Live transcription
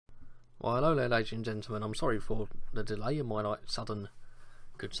Well, hello there, ladies and gentlemen. I'm sorry for the delay in my sudden,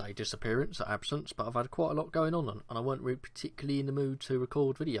 could say, disappearance or absence, but I've had quite a lot going on and I weren't really particularly in the mood to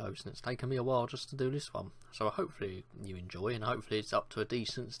record videos, and it's taken me a while just to do this one. So hopefully you enjoy, and hopefully it's up to a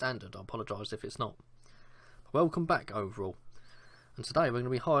decent standard. I apologise if it's not. But welcome back overall. And today we're going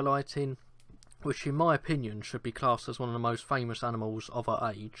to be highlighting, which in my opinion should be classed as one of the most famous animals of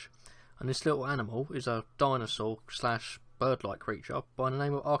our age. And this little animal is a dinosaur slash bird-like creature by the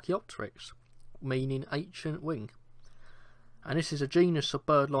name of Archaeopteryx, meaning ancient wing. And this is a genus of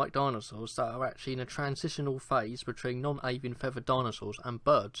bird-like dinosaurs that are actually in a transitional phase between non-avian feathered dinosaurs and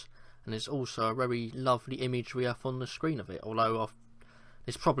birds. And it's also a very lovely image we have on the screen of it, although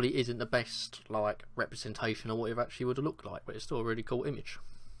this probably isn't the best representation of what it actually would have looked like, but it's still a really cool image.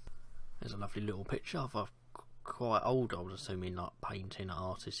 There's a lovely little picture of a quite old, I would assume, painting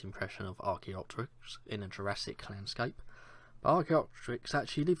artist's impression of Archaeopteryx in a Jurassic landscape. But Archaeopteryx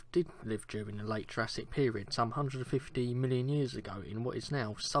actually did live during the late Jurassic period, some 150 million years ago, in what is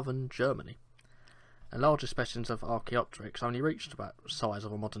now southern Germany. The largest specimens of Archaeopteryx only reached about the size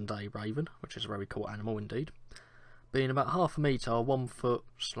of a modern day raven, which is a very cool animal indeed, being about half a metre or 1 foot,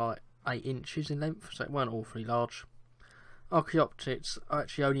 8 inches in length, so it weren't awfully large. Archaeopteryx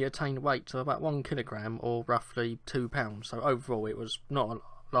actually only attained weight of about 1 kilogram or roughly 2 pounds, so overall it was not a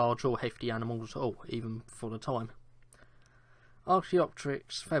large or hefty animal at all, even for the time.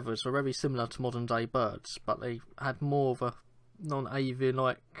 Archaeopteryx feathers were very similar to modern day birds, but they had more of a non-avian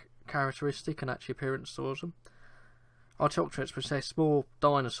like characteristic and actually appearance towards them. Archaeopteryx possessed more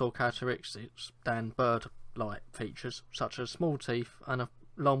dinosaur characteristics than bird-like features, such as small teeth and a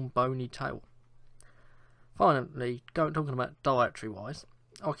long bony tail. Finally, talking about dietary wise,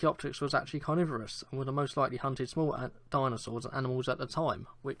 Archaeopteryx was actually carnivorous and would have most likely hunted small dinosaurs and animals at the time,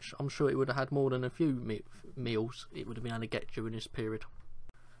 which I'm sure it would have had more than a few meals it would have been able to get during this period.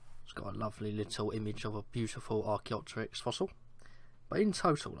 It's got a lovely little image of a beautiful Archaeopteryx fossil. But in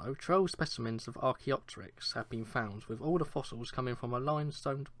total though, 12 specimens of Archaeopteryx have been found, with all the fossils coming from a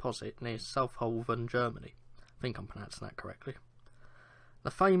limestone deposit near Southholven, Germany. I think I'm pronouncing that correctly.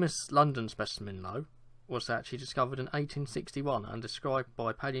 The famous London specimen though was actually discovered in 1861 and described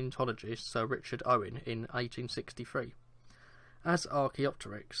by paleontologist Sir Richard Owen in 1863 as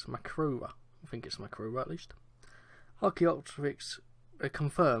Archaeopteryx macrura. I think it's macrura at least. Archaeopteryx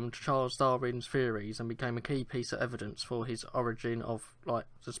confirmed Charles Darwin's theories and became a key piece of evidence for his origin of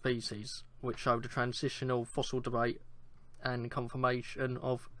the species, which showed a transitional fossil debate and confirmation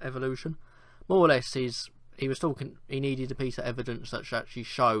of evolution. More or less, he needed a piece of evidence that actually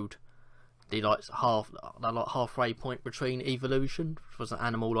showed the halfway point between evolution, which was an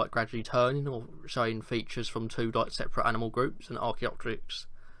animal gradually turning or showing features from two separate animal groups, and Archaeopteryx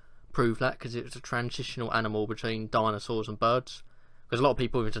proved that because it was a transitional animal between dinosaurs and birds. Because a lot of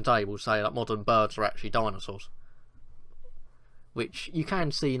people even today will say that modern birds are actually dinosaurs, which you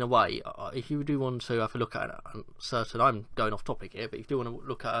can see in a way. If you do want to have a look at I'm going off topic here, but if you do want to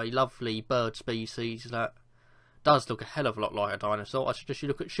look at a lovely bird species that does look a hell of a lot like a dinosaur, I suggest you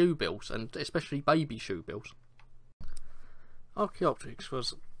look at shoebills, and especially baby shoebills. Archaeopteryx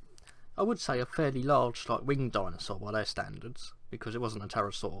was, I would say, a fairly large winged dinosaur by their standards, because it wasn't a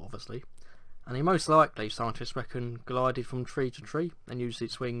pterosaur obviously, and he most likely, scientists reckon, glided from tree to tree and used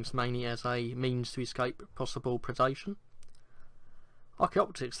its wings mainly as a means to escape possible predation.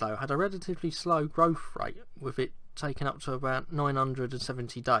 Archaeopteryx though had a relatively slow growth rate, with it taken up to about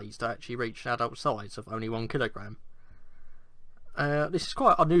 970 days to actually reach adult size of only 1 kilogram. This is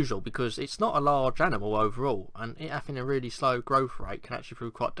quite unusual because it's not a large animal overall, and it having a really slow growth rate can actually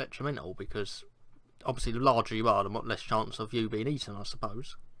prove quite detrimental, because obviously the larger you are, the less chance of you being eaten, I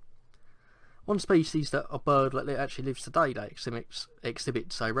suppose. One species that a bird that actually lives today that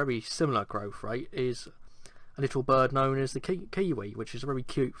exhibits a very similar growth rate is a little bird known as the kiwi, which is a very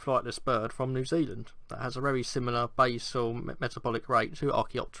cute flightless bird from New Zealand that has a very similar basal metabolic rate to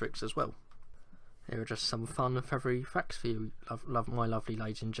Archaeopteryx as well. Here are just some fun and feathery facts for you, my lovely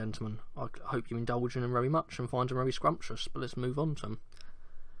ladies and gentlemen. I hope you indulge in them very much and find them very scrumptious, but let's move on to them.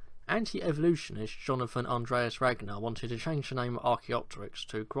 Anti-evolutionist Jonathan Andreas Wagner wanted to change the name of Archaeopteryx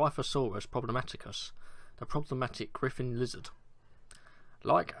to Gryphosaurus problematicus, the problematic griffin lizard.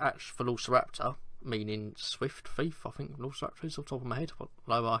 Like Velociraptor, meaning swift thief, I think Velociraptor is off the top of my head,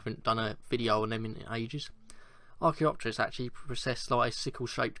 although I haven't done a video on them in ages. Archaeopteryx actually possessed a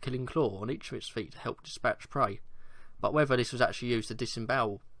sickle-shaped killing claw on each of its feet to help dispatch prey, but whether this was actually used to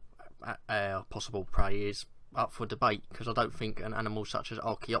disembowel possible prey is up for debate, because I don't think an animal such as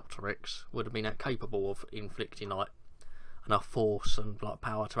Archaeopteryx would have been capable of inflicting enough force and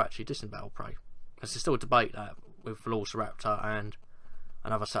power to actually disembowel prey. There's still a debate that with Velociraptor and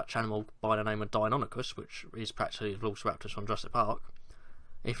another such animal by the name of Deinonychus, which is practically the Velociraptors from Jurassic Park,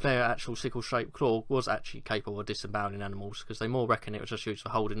 if their actual sickle-shaped claw was actually capable of disemboweling animals, because they more reckon it was just used for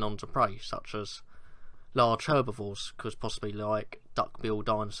holding on to prey, such as large herbivores, because possibly like duck-billed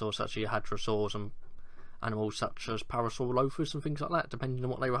dinosaurs such as hadrosaurs and animals such as Parasaurolophus and things like that, depending on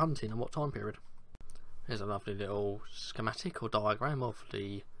what they were hunting and what time period. Here's a lovely little schematic or diagram of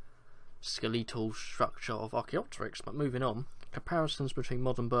the skeletal structure of Archaeopteryx. But moving on, comparisons between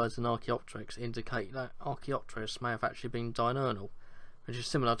modern birds and Archaeopteryx indicate that Archaeopteryx may have actually been diurnal, which is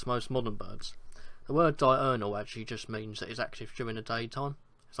similar to most modern birds. The word diurnal actually just means that it's active during the daytime.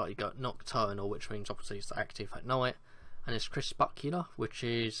 It's like you got nocturnal, which means obviously it's active at night, and it's crepuscular, which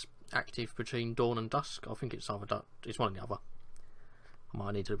is active between dawn and dusk. I think it's either it's one or the other. I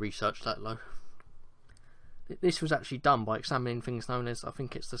might need to research that though. This was actually done by examining things known as, I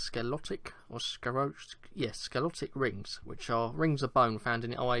think it's the sclerotic or sclerotic rings, which are rings of bone found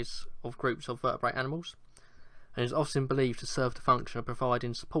in the eyes of groups of vertebrate animals, and is often believed to serve the function of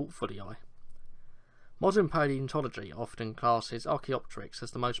providing support for the eye. Modern paleontology often classes Archaeopteryx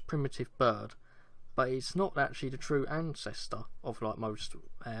as the most primitive bird, but it's not actually the true ancestor of like most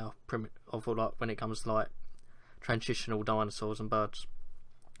when it comes to like transitional dinosaurs and birds.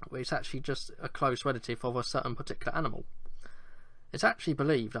 It's actually just a close relative of a certain particular animal. It's actually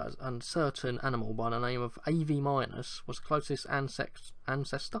believed that a certain animal by the name of AV minus was the closest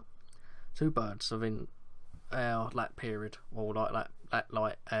ancestor to birds within our that period, or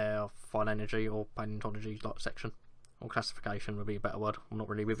like our phylogeny or paleontology like section, or classification would be a better word. I'm not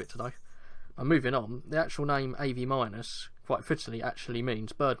really with it today. But moving on, the actual name AV minus quite fittingly actually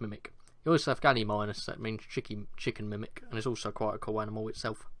means bird mimic. You also have Gallimimus, that means chicken mimic, and is also quite a cool animal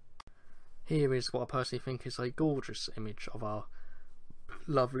itself. Here is what I personally think is a gorgeous image of our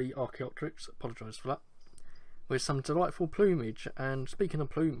lovely Archaeopteryx, apologise for that, with some delightful plumage. And speaking of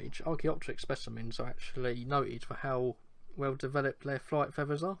plumage, Archaeopteryx specimens are actually noted for how well developed their flight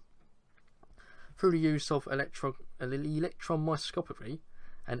feathers are. Through the use of electron microscopy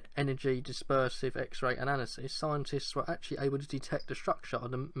and energy dispersive X-ray analysis, scientists were actually able to detect the structure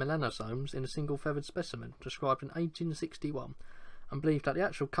of the melanosomes in a single feathered specimen described in 1861, and believed that the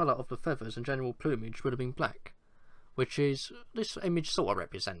actual colour of the feathers and general plumage would have been black, which is, this image sort of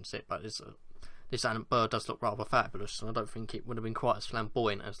represents it, but this bird does look rather fabulous, and I don't think it would have been quite as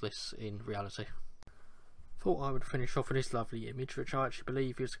flamboyant as this in reality. Thought I would finish off with this lovely image, which I actually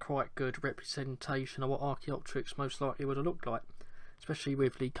believe is a quite good representation of what Archaeopteryx most likely would have looked like, especially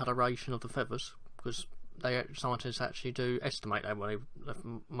with the coloration of the feathers, because scientists actually do estimate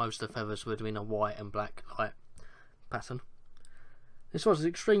that most of the feathers would have been a white and black light pattern. This was an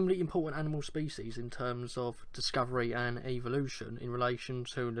extremely important animal species in terms of discovery and evolution in relation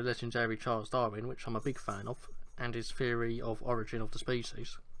to the legendary Charles Darwin, which I'm a big fan of, and his theory of origin of the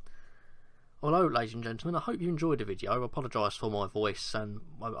species. Although, ladies and gentlemen, I hope you enjoyed the video. I apologise for my voice, and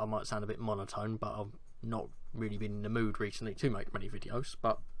I might sound a bit monotone, but I've not really been in the mood recently to make many videos,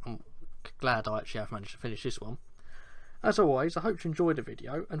 but I'm glad I actually have managed to finish this one. As always, I hope you enjoyed the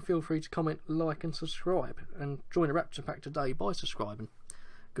video, and feel free to comment, like and subscribe, and join the Raptor Pack today by subscribing.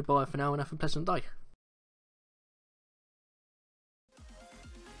 Goodbye for now and have a pleasant day.